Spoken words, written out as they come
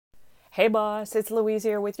Hey boss, it's Louise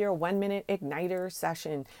here with your 1 minute igniter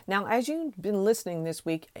session. Now, as you've been listening this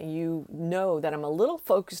week, you know that I'm a little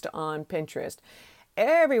focused on Pinterest.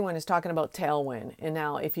 Everyone is talking about Tailwind. And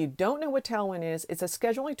now, if you don't know what Tailwind is, it's a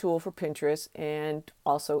scheduling tool for Pinterest and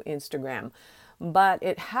also Instagram. But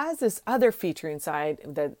it has this other feature inside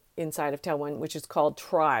of Tailwind, which is called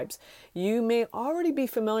Tribes. You may already be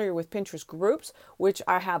familiar with Pinterest groups, which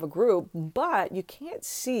I have a group, but you can't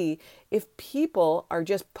see if people are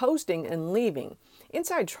just posting and leaving.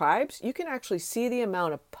 Inside Tribes, you can actually see the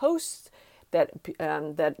amount of posts that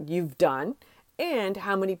you've done and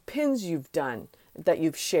how many pins you've done that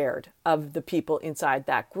you've shared of the people inside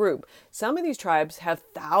that group. Some of these tribes have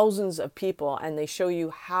thousands of people and they show you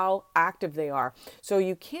how active they are. So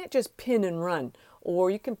you can't just pin and run,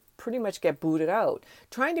 or you can pretty much get booted out.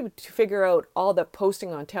 Trying to figure out all the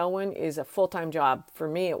posting on Tailwind is a full-time job. For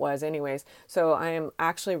me, it was anyways. So I am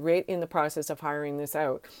actually right in the process of hiring this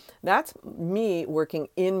out. That's me working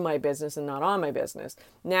in my business and not on my business.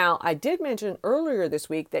 Now, I did mention earlier this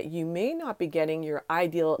week that you may not be getting your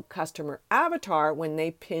ideal customer avatar when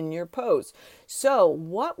they pin your post. So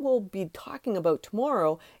what we'll be talking about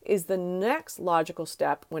tomorrow is the next logical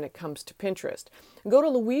step when it comes to Pinterest. Go to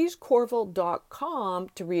louisecorville.com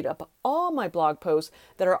to read up all my blog posts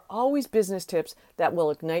that are always business tips that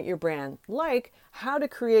will ignite your brand, like how to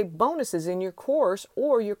create bonuses in your course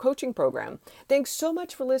or your coaching program. Thanks so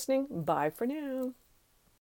much for listening. Bye for now.